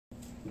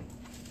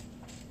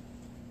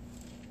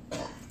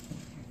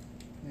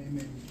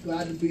Amen.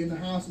 Glad to be in the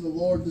house of the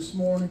Lord this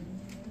morning.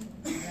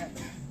 Amen.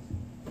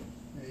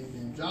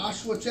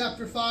 Joshua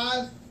chapter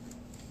 5.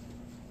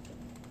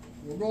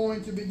 We're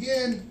going to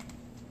begin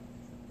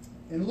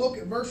and look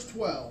at verse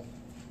 12.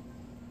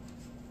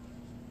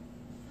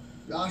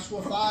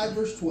 Joshua 5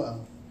 verse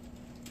 12.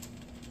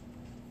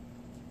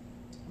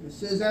 It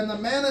says, "And the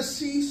manna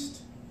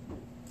ceased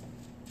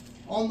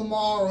on the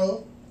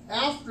morrow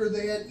after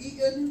they had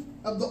eaten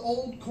of the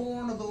old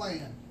corn of the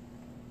land.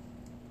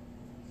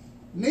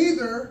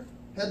 Neither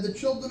had the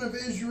children of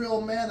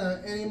Israel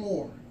manna any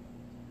more,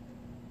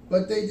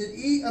 but they did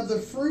eat of the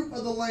fruit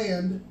of the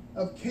land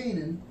of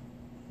Canaan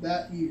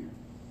that year."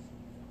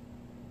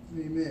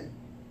 Amen.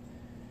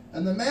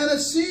 "And the manna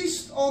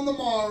ceased on the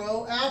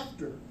morrow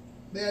after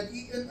they had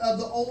eaten of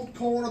the old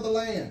corn of the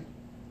land.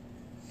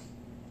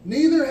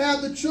 Neither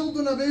had the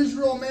children of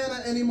Israel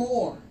manna any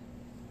more,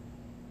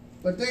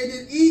 but they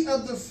did eat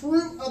of the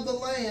fruit of the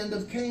land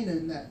of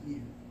Canaan that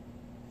year."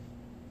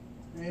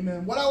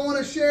 Amen. What I want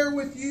to share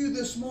with you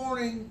this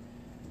morning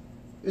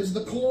is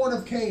the corn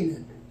of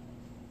Canaan.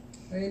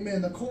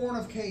 Amen. The corn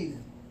of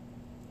Canaan.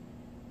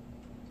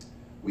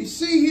 We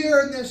see here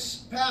in this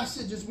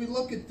passage, as we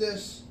look at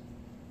this,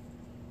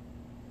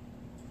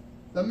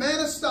 the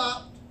manna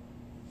stopped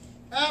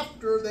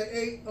after they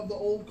ate of the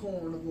old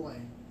corn of the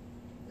land.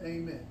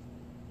 Amen.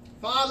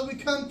 Father, we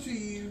come to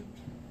you.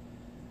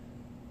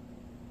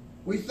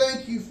 We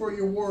thank you for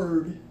your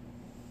word.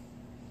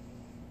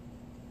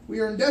 We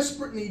are in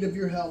desperate need of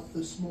your help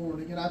this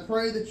morning, and I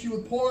pray that you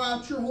would pour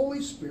out your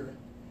Holy Spirit.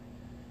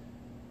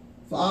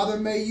 Father,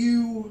 may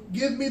you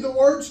give me the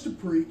words to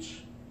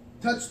preach,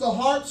 touch the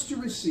hearts to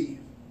receive.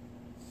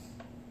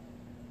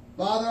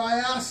 Father, I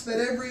ask that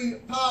every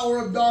power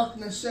of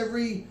darkness,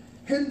 every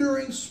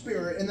hindering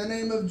spirit, in the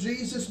name of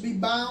Jesus, be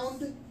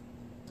bound.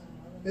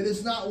 It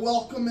is not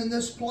welcome in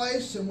this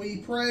place, and we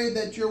pray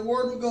that your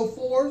word will go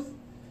forth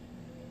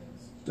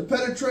to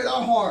penetrate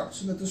our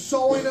hearts, and that the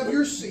sowing of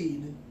your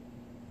seed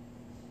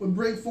would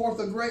bring forth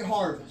a great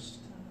harvest.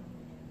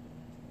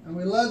 And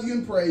we love you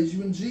and praise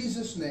you in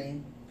Jesus'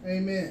 name.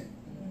 Amen.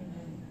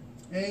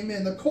 Amen.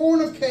 Amen. The corn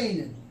of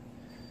Canaan.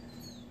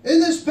 In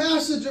this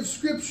passage of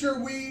Scripture,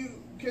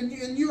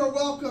 and you are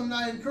welcome, and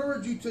I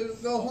encourage you to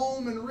go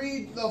home and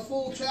read the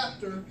full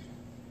chapter.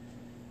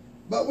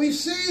 But we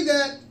see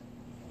that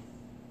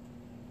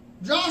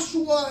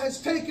Joshua has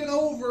taken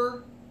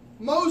over.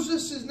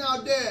 Moses is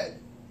now dead.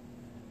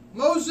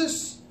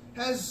 Moses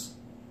has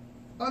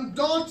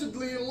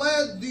undauntedly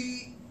led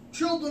the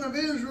children of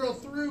Israel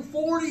through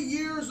 40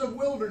 years of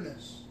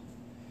wilderness.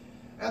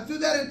 And through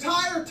that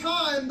entire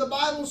time, the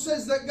Bible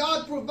says that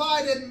God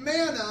provided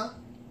manna,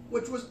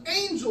 which was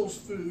angels'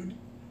 food,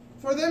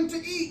 for them to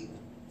eat.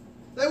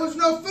 There was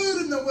no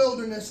food in the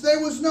wilderness. There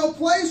was no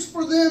place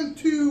for them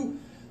to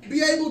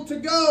be able to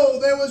go.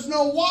 There was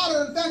no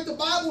water. In fact, the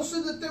Bible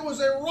said that there was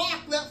a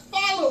rock that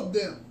followed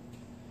them.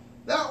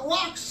 That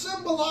rock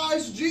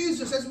symbolized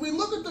Jesus. As we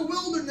look at the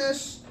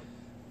wilderness,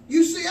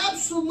 you see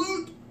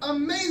absolute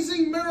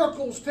amazing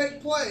miracles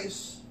take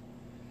place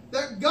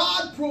that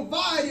God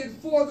provided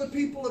for the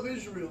people of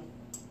Israel.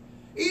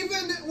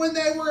 Even when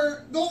they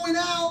were going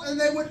out and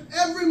they would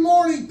every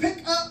morning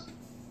pick up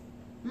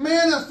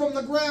manna from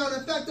the ground.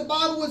 In fact, the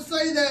Bible would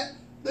say that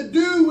the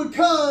dew would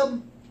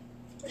come,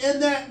 and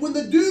that when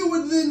the dew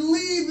would then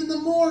leave in the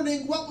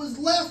morning, what was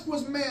left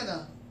was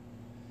manna.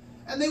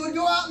 And they would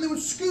go out and they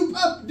would scoop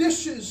up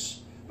dishes,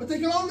 but they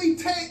could only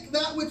take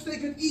that which they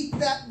could eat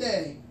that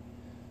day.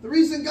 The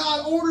reason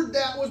God ordered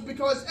that was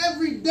because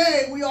every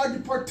day we are to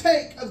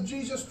partake of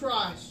Jesus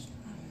Christ.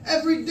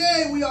 Every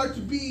day we are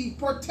to be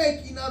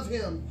partaking of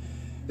Him.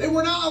 They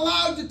were not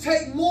allowed to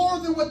take more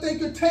than what they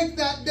could take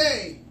that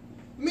day.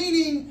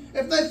 Meaning,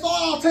 if they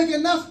thought, I'll take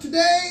enough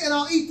today and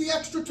I'll eat the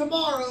extra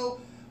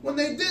tomorrow, when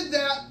they did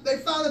that, they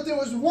found that there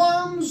was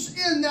worms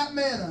in that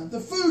manna. The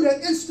food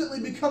had instantly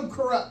become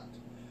corrupt.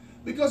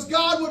 Because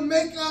God would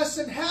make us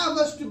and have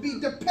us to be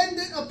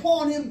dependent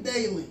upon Him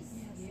daily.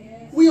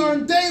 We are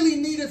in daily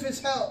need of His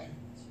help.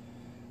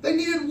 They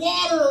needed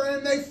water,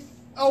 and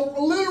a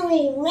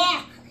literal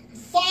rock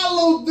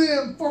followed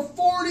them for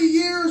 40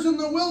 years in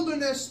the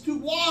wilderness to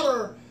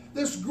water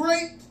this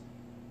great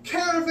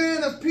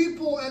caravan of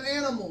people and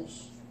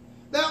animals.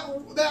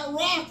 That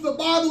rock, the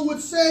Bible would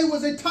say,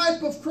 was a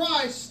type of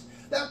Christ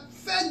that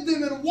fed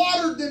them and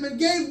watered them and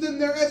gave them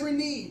their every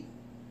need.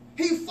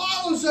 He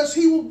follows us.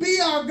 He will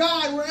be our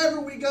guide wherever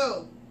we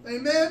go.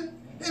 Amen?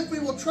 If we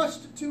will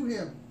trust it to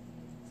Him.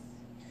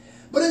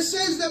 But it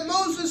says that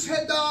Moses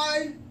had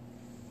died.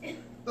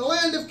 The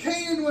land of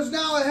Canaan was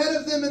now ahead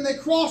of them, and they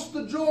crossed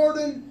the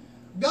Jordan.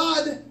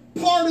 God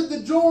parted the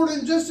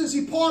Jordan just as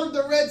He parted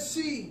the Red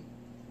Sea.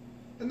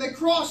 And they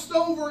crossed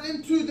over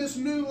into this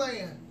new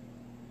land.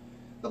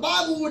 The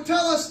Bible would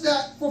tell us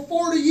that for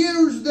 40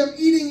 years, them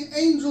eating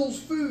angels'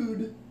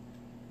 food,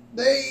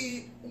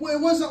 it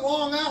wasn't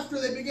long after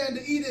they began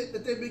to eat it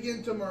that they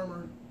began to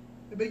murmur.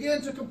 They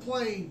began to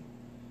complain.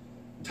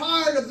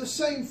 Tired of the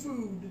same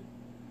food.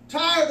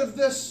 Tired of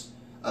this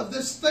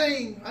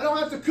thing. I don't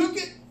have to cook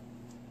it.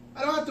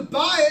 I don't have to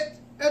buy it.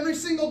 Every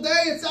single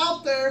day it's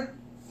out there,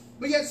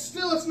 but yet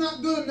still it's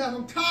not good enough.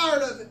 I'm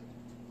tired of it.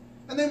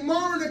 And they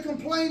murmured and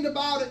complained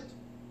about it.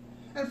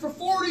 And for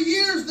 40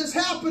 years this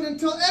happened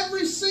until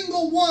every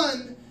single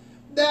one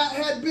that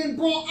had been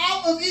brought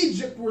out of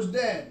Egypt was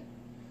dead.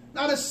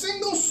 Not a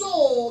single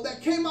soul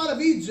that came out of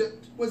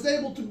Egypt was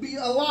able to be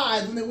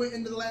alive when they went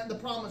into the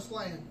promised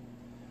land.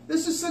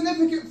 This is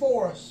significant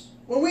for us.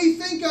 When we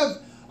think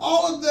of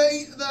all of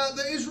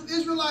the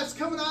Israelites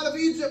coming out of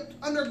Egypt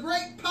under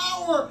great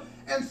power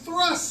and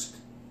thrust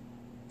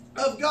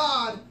of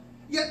God,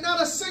 yet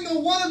not a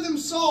single one of them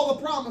saw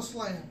the promised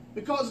land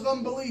because of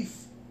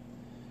unbelief.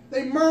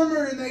 They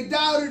murmured and they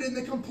doubted and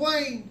they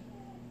complained.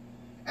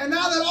 And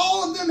now that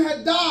all of them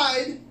had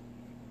died,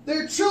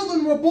 their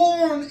children were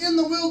born in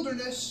the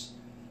wilderness.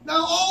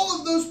 Now all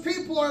of those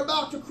people are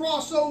about to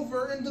cross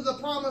over into the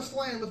promised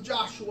land with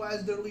Joshua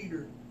as their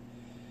leader.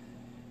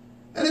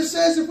 And it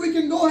says, if we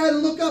can go ahead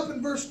and look up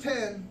in verse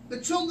 10, the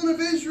children of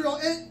Israel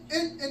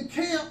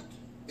encamped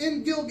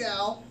in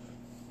Gilgal,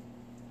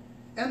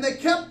 and they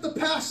kept the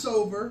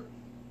Passover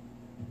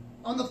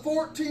on the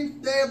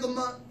 14th day of the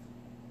month,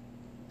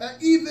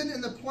 at even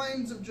in the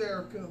plains of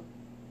Jericho.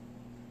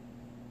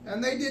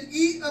 And they did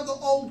eat of the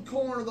old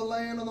corn of the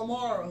land on the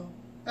morrow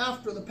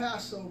after the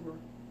Passover,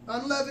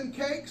 unleavened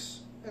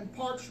cakes and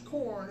parched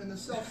corn in the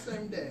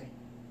selfsame day.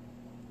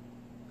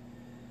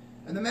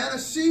 And the manna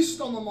ceased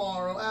on the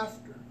morrow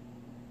after,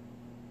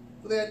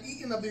 for they had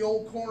eaten of the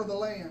old corn of the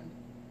land.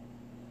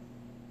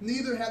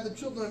 Neither had the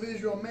children of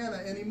Israel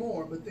manna any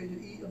more, but they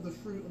did eat of the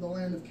fruit of the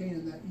land of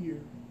Canaan that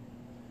year.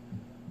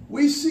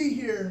 We see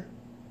here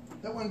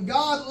that when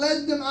God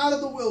led them out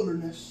of the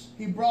wilderness,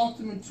 He brought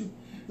them into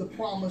the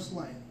promised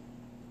land.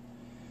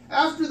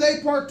 After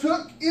they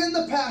partook in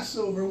the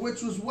Passover,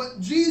 which was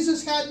what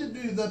Jesus had to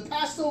do, the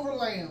Passover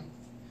lamb.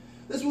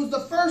 This was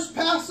the first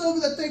Passover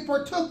that they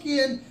partook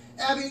in,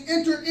 having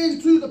entered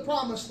into the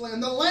promised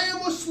land. The lamb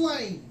was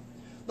slain.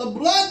 The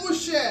blood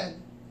was shed.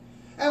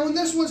 And when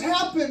this was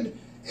happened,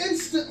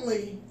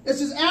 instantly,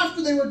 this is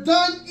after they were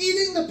done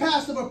eating the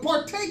Passover,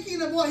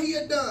 partaking of what He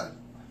had done.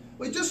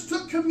 We just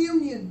took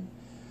communion.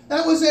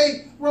 That was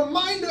a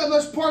reminder of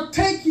us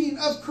partaking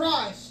of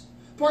Christ,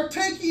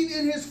 partaking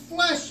in His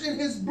flesh and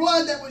His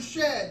blood that was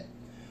shed.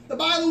 The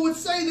Bible would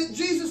say that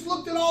Jesus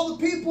looked at all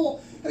the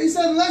people and He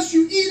said, unless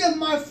you eat of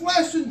my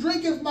flesh and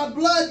drink of my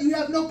blood, you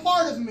have no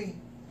part of me.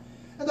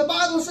 And the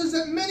Bible says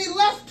that many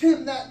left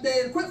Him that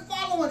day and quit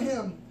following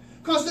Him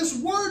because this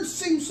word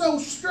seemed so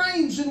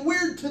strange and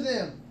weird to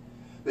them,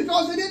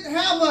 because they didn't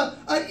have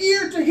an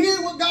ear to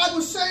hear what God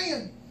was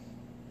saying.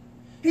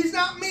 He's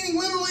not meaning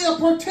literally a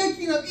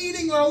partaking of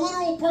eating or a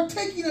literal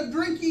partaking of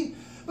drinking,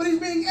 but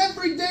He's meaning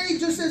every day,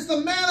 just as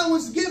the manna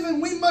was given,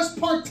 we must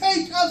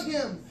partake of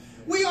Him.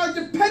 We are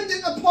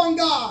dependent upon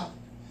God.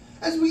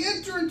 As we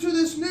enter into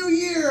this new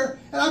year,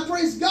 and I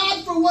praise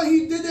God for what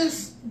He did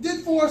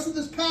for us in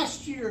this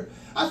past year.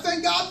 I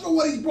thank God for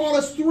what He's brought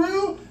us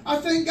through. I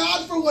thank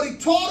God for what He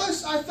taught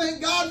us. I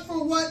thank God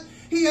for what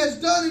He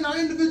has done in our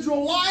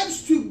individual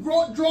lives to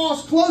draw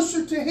us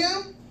closer to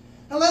Him.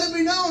 And let it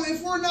be known,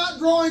 if we're not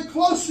drawing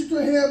closer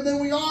to Him, then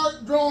we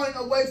are drawing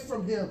away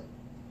from Him.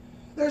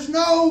 There's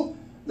no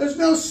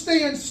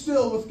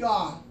standstill with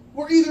God.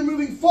 We're either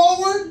moving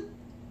forward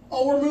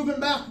or we're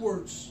moving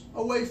backwards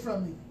away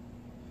from Him.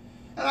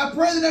 And I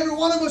pray that every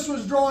one of us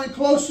was drawing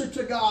closer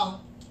to God.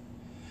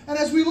 And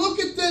as we look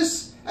at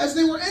this, as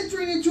they were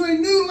entering into a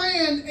new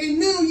land, a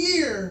new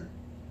year,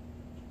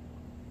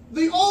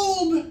 the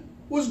old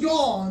was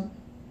gone,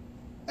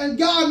 and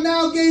God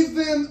now gave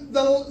them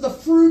the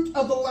fruit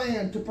of the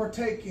land to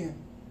partake in.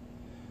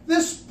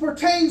 This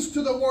pertains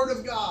to the Word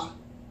of God.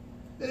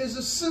 It is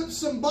a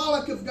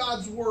symbolic of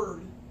God's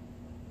Word.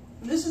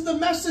 And this is the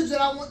message that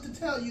I want to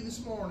tell you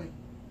this morning.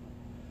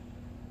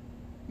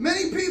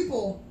 Many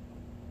people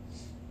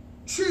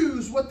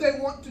choose what they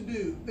want to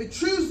do. They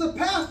choose the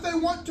path they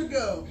want to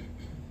go.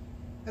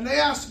 And they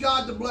ask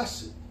God to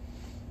bless it.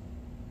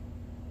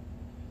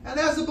 And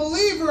as a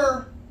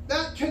believer,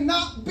 that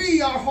cannot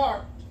be our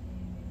heart.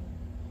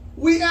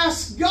 We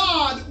ask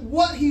God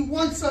what He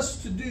wants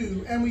us to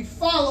do, and we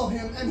follow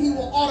Him, and He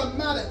will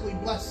automatically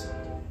bless it.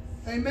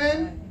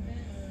 Amen?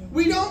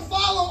 We don't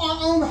follow our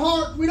own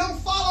heart. We don't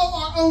follow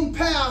our own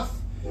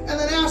path and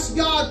then ask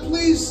God,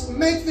 please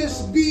make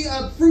this be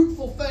a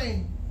fruitful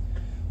thing.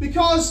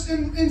 Because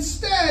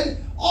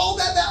instead, all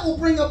that will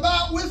bring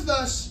about with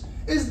us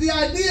is the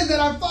idea that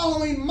I'm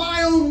following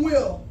my own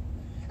will.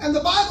 And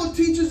the Bible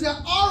teaches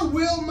that our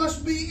will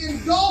must be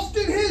engulfed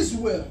in His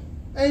will.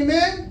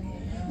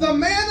 Amen? The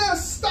manna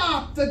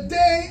stopped the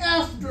day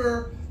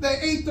after they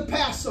ate the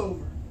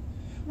Passover.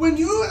 When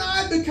you and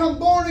I become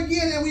born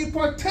again and we've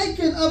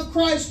partaken of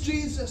Christ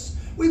Jesus,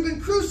 we've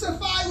been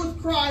crucified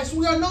with Christ.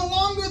 We are no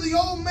longer the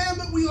old man,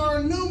 but we are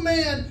a new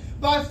man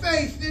by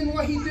faith in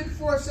what He did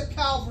for us at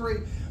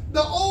Calvary.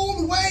 The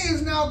old way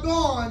is now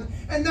gone,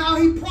 and now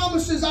He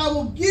promises, I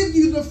will give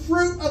you the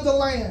fruit of the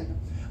land.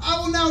 I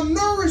will now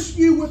nourish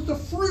you with the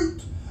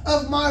fruit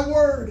of my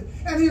word.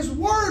 And His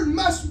word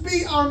must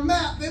be our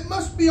map. It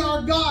must be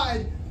our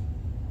guide.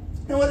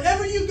 And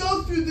whatever you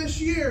go through this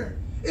year,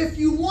 if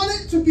you want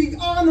it to be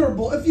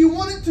honorable, if you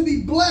want it to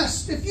be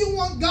blessed, if you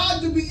want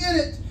God to be in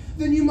it,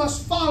 then you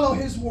must follow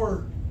His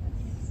word.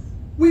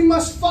 We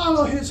must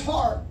follow His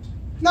heart.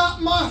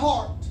 Not my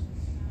heart,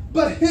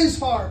 but His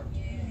heart.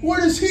 Where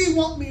does He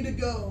want me to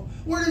go?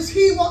 Where does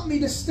He want me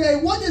to stay?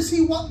 What does He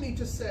want me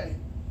to say?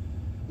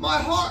 My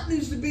heart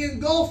needs to be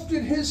engulfed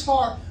in His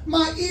heart.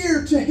 My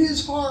ear to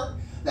His heart.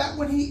 That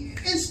when He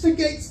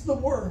instigates the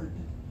word,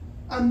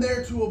 I'm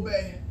there to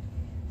obey it.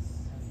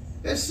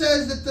 It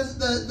says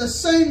that the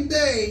same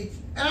day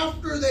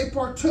after they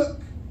partook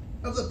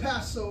of the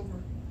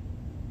Passover,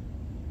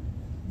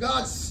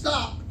 God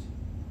stopped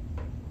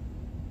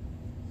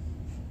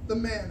the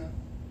manna.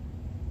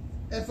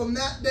 And from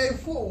that day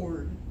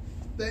forward,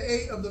 they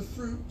ate of the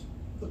fruit,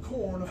 the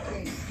corn of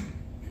Canaan.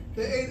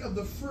 They ate of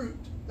the fruit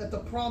that the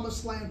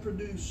promised land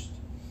produced.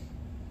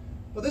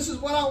 But this is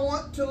what I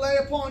want to lay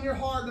upon your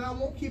heart, and I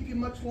won't keep you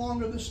much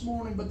longer this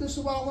morning, but this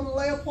is what I want to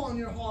lay upon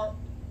your heart.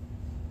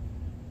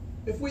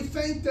 If we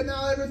think that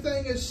now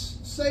everything is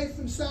safe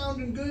and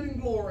sound and good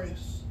and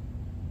glorious,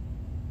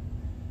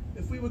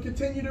 if we would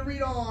continue to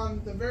read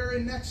on, the very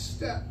next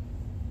step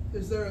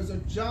is there is a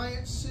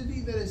giant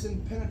city that is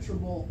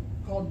impenetrable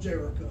called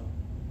Jericho.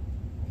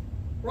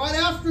 Right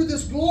after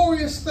this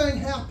glorious thing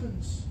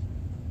happens,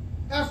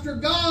 after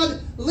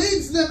God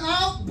leads them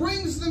out,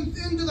 brings them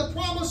into the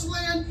promised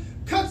land,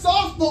 cuts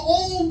off the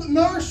old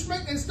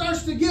nourishment and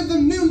starts to give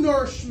them new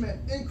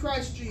nourishment in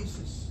Christ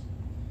Jesus.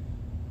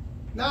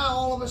 Now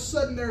all of a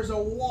sudden there's a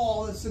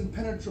wall that's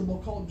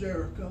impenetrable called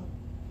Jericho.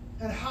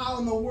 And how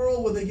in the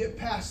world will they get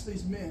past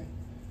these men?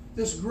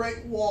 This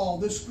great wall,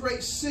 this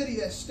great city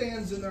that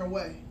stands in their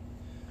way.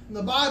 And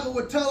the Bible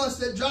would tell us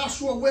that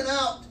Joshua went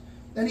out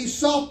and he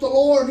sought the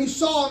Lord. He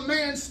saw a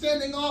man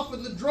standing off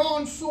with a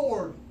drawn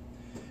sword.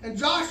 And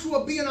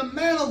Joshua, being a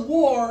man of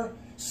war,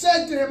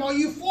 said to him, "Are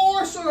you for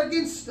us or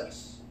against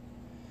us?"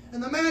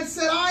 And the man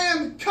said, "I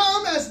am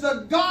come as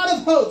the God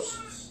of hosts."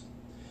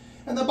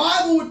 And the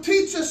Bible would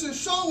teach us and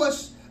show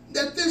us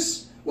that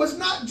this was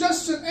not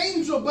just an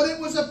angel, but it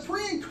was a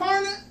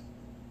pre-incarnate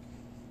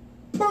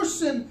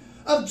person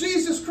of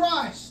Jesus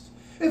Christ.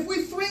 If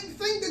we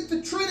think that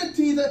the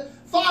Trinity, the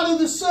Father,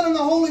 the Son, and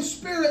the Holy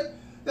Spirit,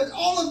 that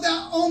all of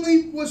that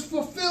only was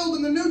fulfilled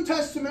in the New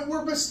Testament,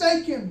 we're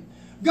mistaken.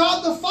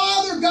 God the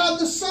Father, God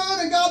the Son,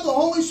 and God the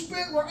Holy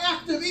Spirit were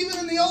active even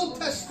in the Old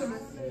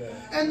Testament.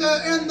 And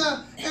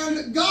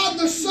God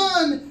the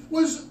Son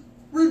was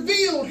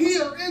revealed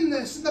here in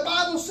this. And the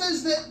Bible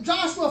says that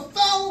Joshua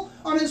fell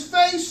on his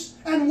face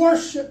and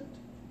worshipped.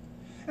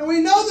 And we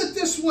know that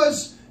this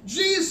was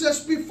Jesus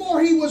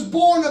before he was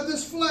born of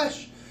this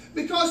flesh.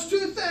 Because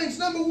two things.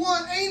 Number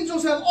one,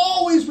 angels have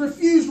always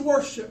refused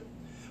worship.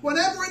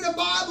 Whenever in the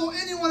Bible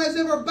anyone has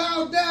ever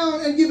bowed down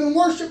and given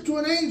worship to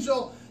an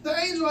angel, the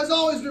angel has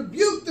always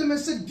rebuked them and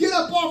said, "Get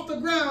up off the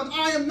ground.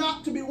 I am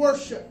not to be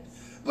worshipped."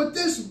 But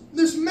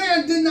this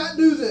man did not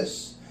do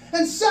this.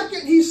 And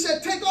second, he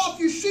said, "Take off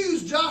your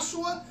shoes,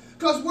 Joshua,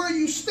 because where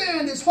you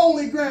stand is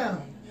holy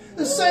ground."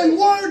 The same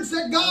words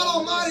that God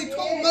Almighty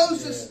told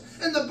Moses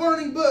in the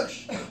burning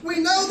bush. We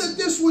know that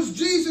this was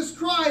Jesus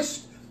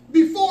Christ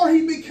before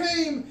he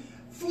became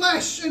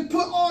flesh and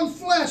put on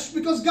flesh,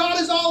 because God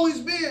has always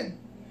been.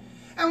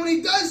 And when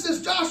he does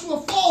this,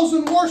 Joshua falls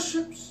and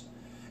worships.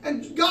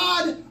 And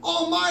God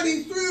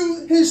Almighty,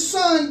 through his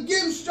Son,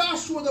 gives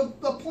Joshua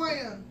the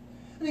plan.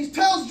 And he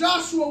tells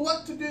Joshua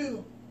what to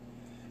do.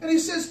 And he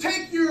says,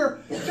 take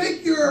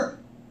the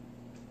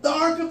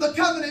Ark of the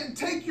Covenant and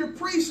take your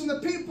priests and the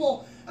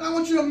people, and I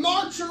want you to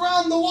march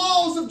around the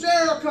walls of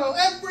Jericho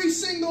every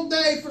single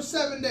day for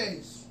 7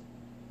 days.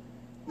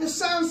 This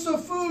sounds so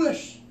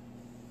foolish.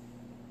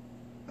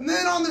 And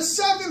then on the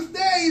seventh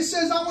day, he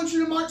says, I want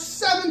you to march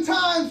 7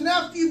 times. And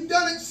after you've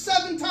done it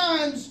 7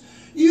 times,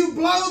 you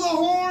blow the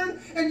horn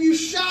and you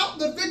shout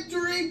the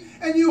victory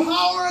and you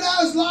holler it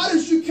out as loud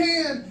as you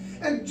can.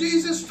 And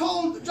Jesus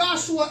told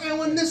Joshua, and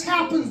when this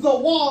happens, the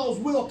walls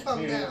will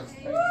come down.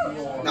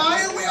 Now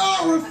here we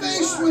are, we're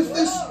faced with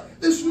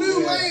this new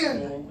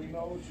land.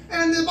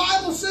 And the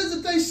Bible says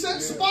that they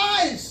sent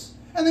spies.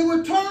 And they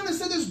returned and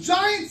said there's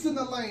giants in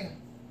the land.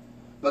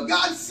 But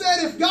God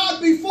said, if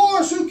God be for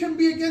us, who can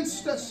be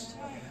against us?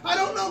 I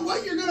don't know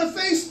what you're going to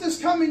face this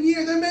coming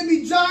year. There may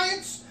be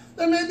giants.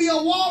 There may be a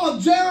wall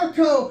of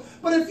Jericho.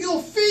 But if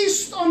you'll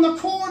feast on the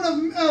corn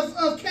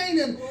of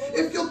Canaan,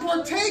 if you'll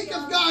partake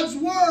of God's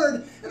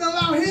word and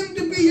allow him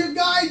to be your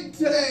guide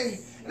today,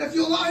 and if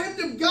you allow him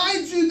to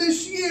guide you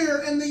this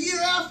year and the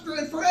year after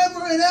and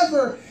forever and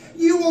ever,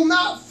 you will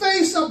not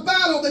face a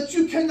battle that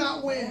you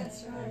cannot win.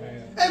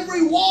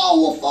 Every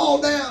wall will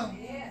fall down.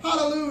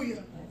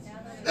 Hallelujah.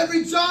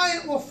 Every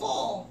giant will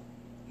fall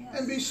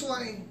and be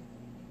slain.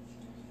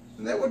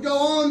 And they would go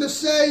on to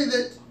say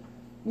that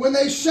when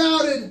they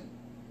shouted,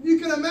 you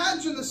can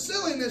imagine the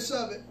silliness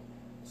of it.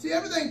 See,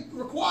 everything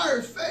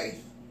requires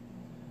faith.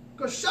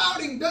 Because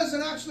shouting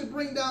doesn't actually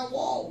bring down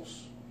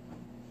walls.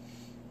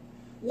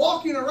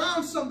 Walking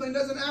around something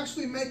doesn't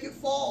actually make it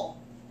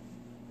fall.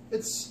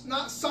 It's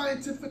not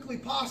scientifically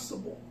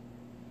possible.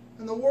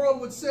 And the world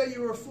would say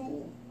you were a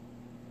fool.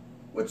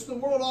 Which the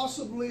world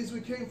also believes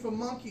we came from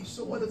monkeys,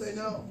 so what do they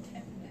know?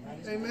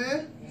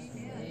 Amen?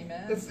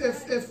 Amen.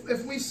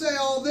 If we say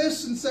all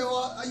this and say,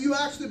 well, you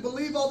actually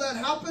believe all that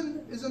happened?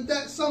 Isn't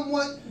that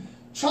somewhat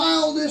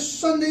childish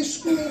Sunday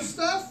school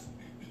stuff?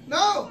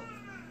 No.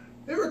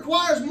 It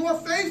requires more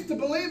faith to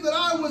believe that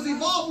I was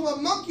evolved from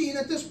a monkey and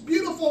that this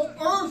beautiful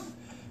earth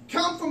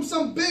come from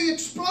some big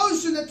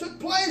explosion that took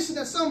place and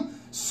that some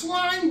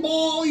slime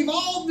ball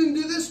evolved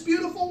into this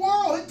beautiful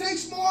world. It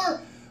takes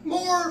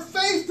more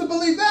faith to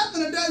believe that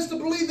than it does to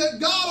believe that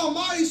God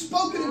Almighty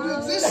spoke it into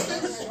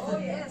existence.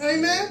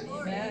 Amen?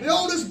 Amen. The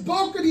oldest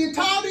book of the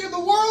entirety of the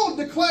world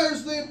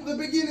declares the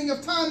beginning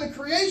of time and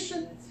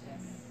creation.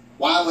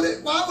 Why would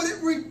it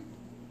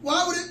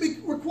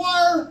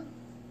require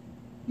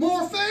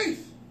more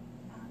faith?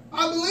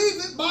 I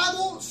believe it.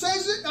 Bible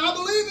says it. I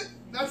believe it.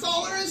 That's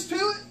all there is to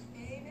it.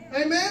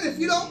 Amen. If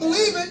you don't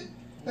believe it,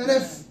 and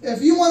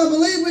if you want to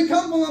believe we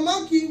come from a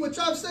monkey, which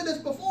I've said this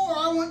before,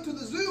 I went to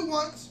the zoo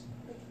once,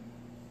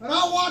 and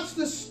I watched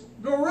this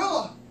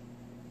gorilla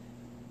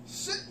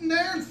sitting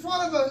there in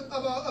front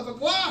of a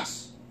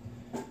glass.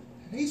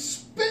 And he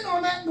spit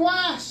on that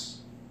glass.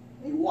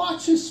 And he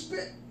watched his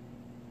spit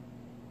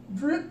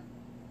drip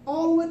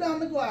all the way down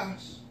the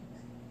glass.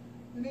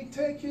 Then he'd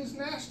take his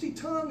nasty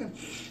tongue and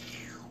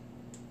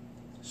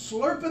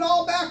slurp it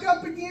all back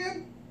up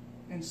again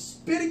and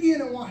spit again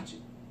and watch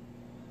it.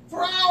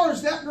 For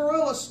hours that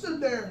gorilla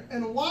stood there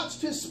and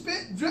watched his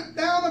spit drip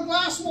down a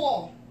glass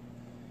wall.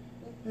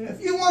 And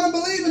if you want to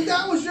believe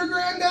that was your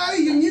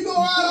granddaddy, then you go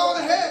right on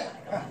ahead.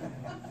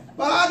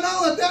 But I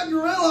know that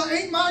gorilla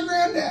ain't my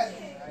granddaddy.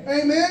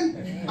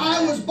 Amen.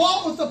 I was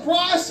bought with a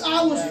price.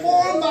 I was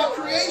formed by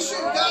creation.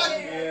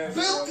 God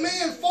built me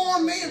and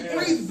formed me and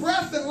breathed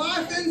breath and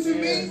life into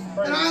me.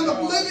 And I am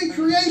a living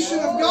creation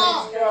of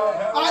God.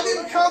 I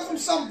didn't come from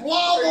some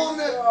blob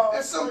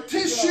and some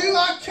tissue.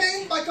 I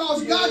came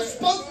because God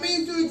spoke me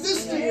into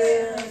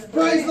existence.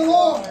 Praise the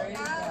Lord.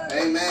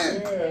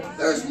 Amen.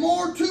 There's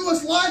more to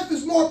us. Life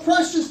is more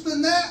precious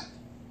than that.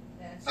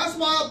 That's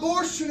why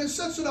abortion is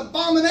such an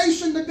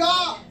abomination to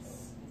God.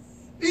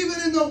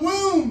 Even in the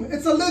womb,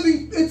 it's a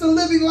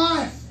living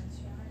life.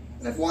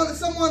 And if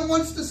someone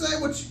wants to say,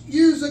 which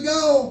years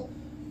ago,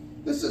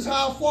 this is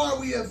how far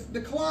we have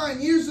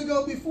declined. Years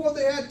ago, before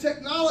they had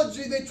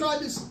technology, they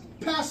tried to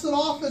pass it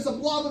off as a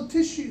blob of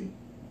tissue.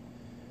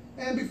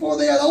 And before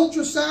they had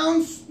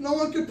ultrasounds, no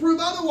one could prove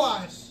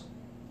otherwise.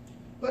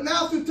 But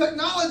now through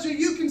technology,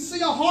 you can see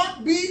a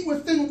heartbeat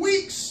within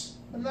weeks,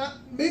 and not,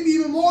 maybe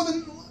even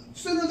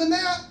sooner than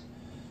that.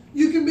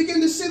 You can begin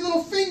to see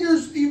little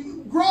fingers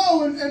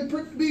grow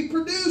and be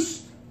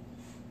produced.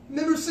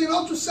 Never seen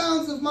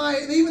ultrasounds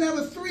they even have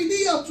a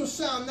 3D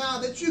ultrasound now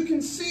that you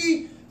can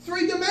see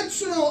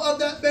three-dimensional of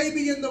that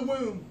baby in the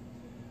womb.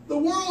 The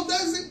world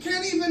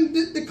can't even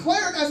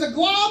declare it as a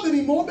glob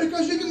anymore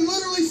because you can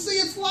literally see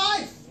its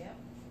life.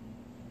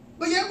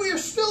 But yet we are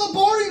still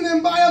aborting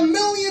them by 1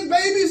 million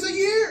babies a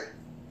year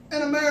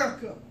in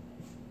America.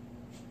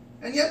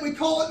 And yet we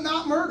call it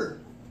not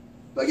murder.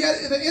 But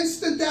yet the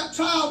instant that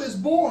child is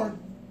born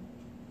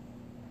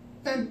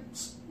and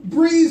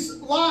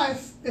breathes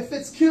life, if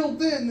it's killed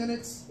then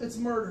it's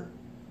murder.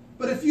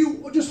 But if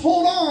you just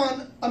hold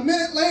on a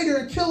minute later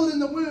and kill it in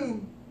the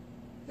womb,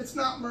 it's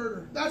not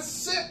murder. That's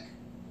sick.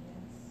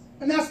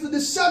 And that's the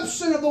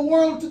deception of the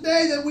world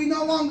today, that we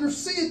no longer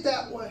see it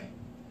that way.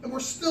 And we're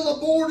still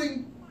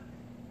aborting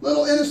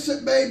little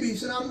innocent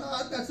babies. And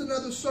that's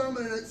another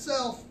sermon in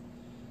itself.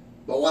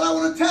 But what I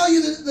want to tell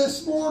you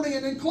this morning,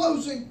 and in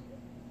closing,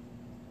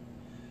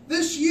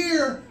 this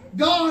year,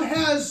 God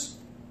has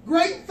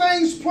great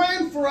things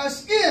planned for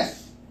us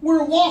if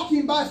we're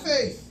walking by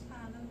faith.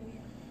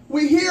 Hallelujah.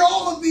 We hear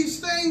all of these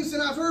things,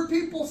 and I've heard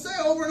people say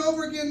over and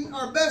over again,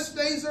 our best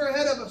days are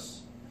ahead of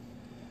us.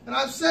 And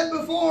I've said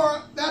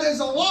before, that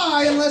is a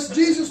lie unless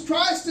Jesus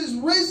Christ is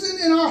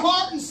risen in our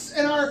heart and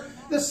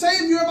the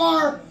Savior of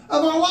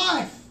our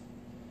life.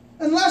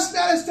 Unless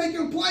that has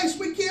taken place,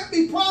 we can't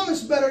be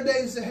promised better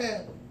days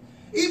ahead.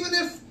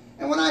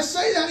 And when I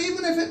say that,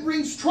 even if it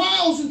brings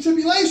trials and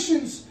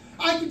tribulations,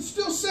 I can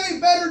still say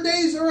better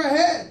days are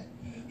ahead.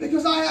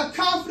 Because I have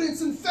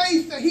confidence and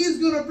faith that He's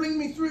going to bring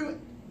me through it.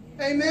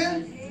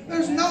 Amen?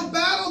 There's no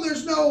battle,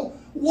 there's no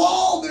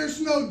wall,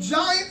 there's no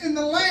giant in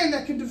the land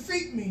that can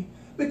defeat me.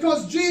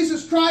 Because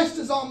Jesus Christ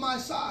is on my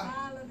side.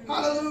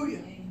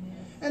 Hallelujah.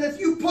 And if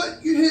you put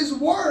His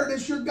Word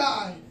as your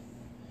guide,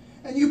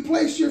 and you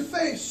place your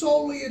faith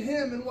solely in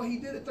Him and what He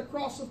did at the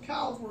cross of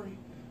Calvary,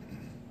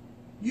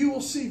 you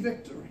will see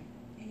victory.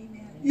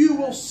 You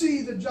will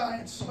see the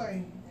giants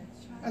slain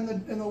and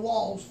the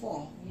walls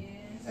fall.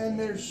 And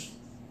there's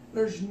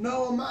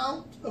no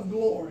amount of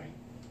glory.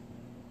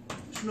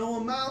 There's no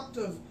amount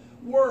of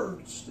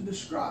words to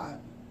describe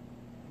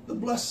the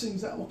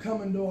blessings that will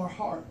come into our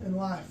heart and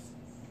life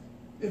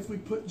if we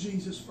put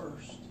Jesus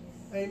first.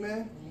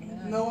 Amen?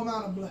 No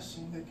amount of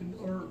blessing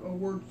or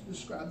words to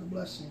describe the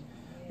blessing.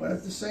 But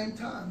at the same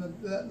time,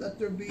 let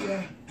there be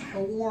a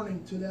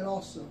warning to that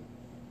also.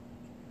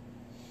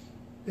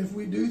 If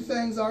we do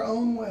things our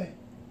own way,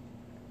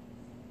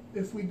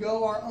 if we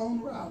go our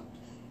own route.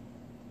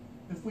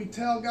 If we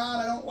tell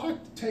God, I don't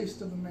like the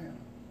taste of the manna.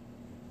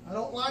 I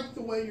don't like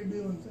the way you're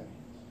doing things.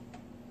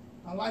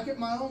 I like it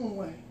my own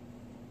way.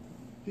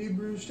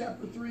 Hebrews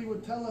chapter 3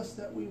 would tell us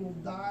that we will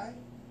die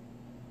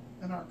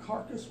and our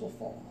carcass will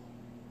fall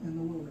in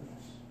the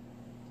wilderness.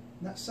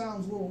 And that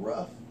sounds a little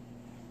rough,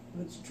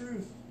 but it's the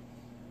truth.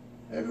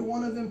 Every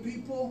one of them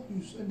people,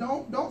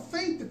 don't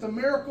think that the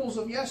miracles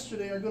of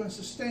yesterday are going to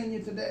sustain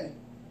you today.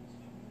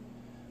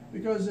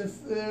 Because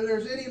if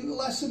there's any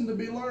lesson to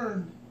be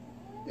learned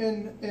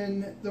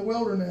in the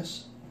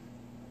wilderness,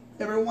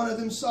 every one of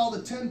them saw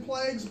the 10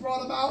 plagues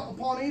brought about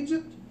upon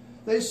Egypt.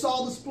 They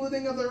saw the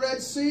splitting of the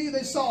Red Sea.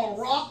 They saw a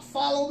rock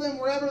follow them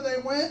wherever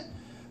they went.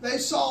 They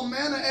saw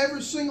manna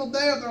every single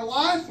day of their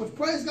life, which,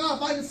 praise God,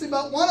 if I could see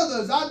about one of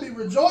those, I'd be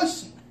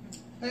rejoicing.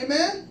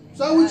 Amen?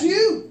 So would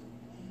you.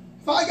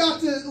 If I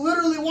got to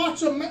literally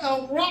watch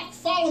a rock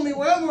follow me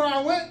wherever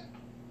I went,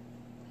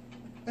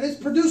 and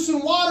it's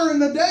producing water in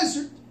the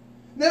desert,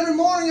 and every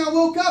morning I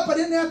woke up, I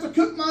didn't have to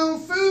cook my own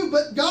food,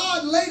 but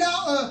God laid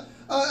out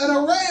an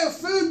array of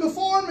food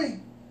before me.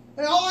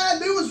 And all I had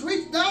to do was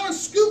reach down and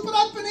scoop it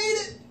up and eat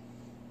it.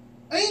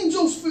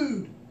 Angels'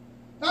 food.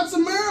 That's a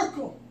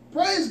miracle.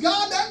 Praise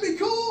God, that'd be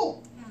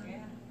cool. Yeah.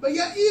 But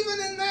yet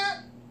even in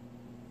that,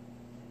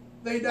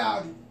 they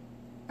doubted.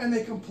 And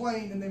they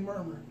complained and they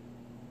murmured.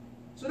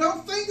 So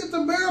don't think that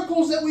the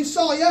miracles that we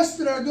saw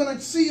yesterday are going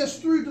to see us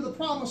through to the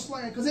promised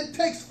land. Because it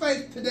takes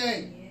faith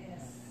today.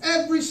 Yes.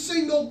 Every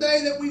single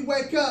day that we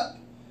wake up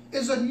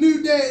is a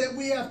new day that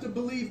we have to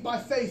believe by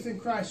faith in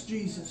Christ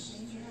Jesus.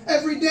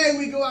 Every day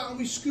we go out and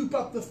we scoop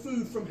up the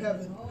food from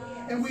heaven.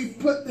 And we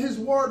put His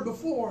Word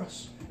before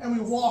us. And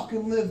we walk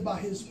and live by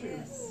His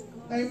Spirit.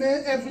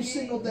 Amen? Every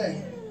single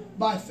day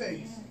by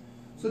faith.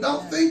 So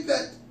don't think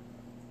that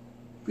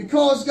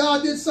because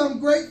God did some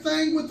great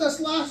thing with us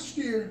last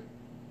year,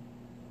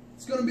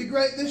 it's going to be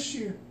great this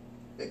year.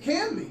 It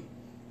can be.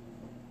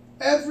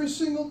 Every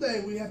single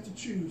day we have to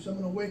choose. I'm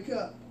going to wake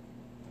up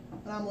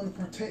and I'm going to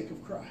partake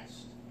of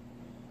Christ.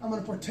 I'm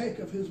going to partake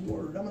of His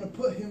Word. I'm going to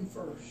put Him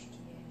first.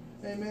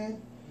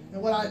 Amen?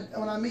 And what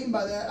I mean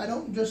by that, I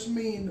don't just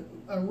mean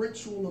a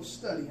ritual of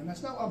study. And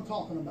that's not what I'm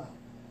talking about.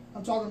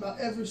 I'm talking about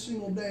every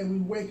single day we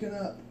waking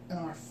up and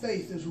our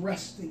faith is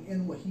resting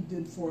in what He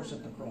did for us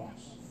at the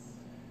cross.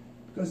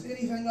 Because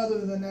anything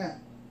other than that,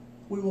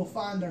 we will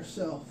find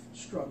ourselves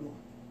struggling.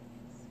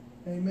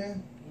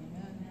 Amen?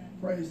 Amen.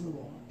 Praise the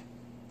Lord.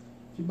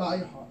 If you bow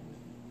your heart.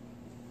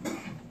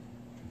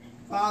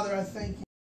 Father, I thank you.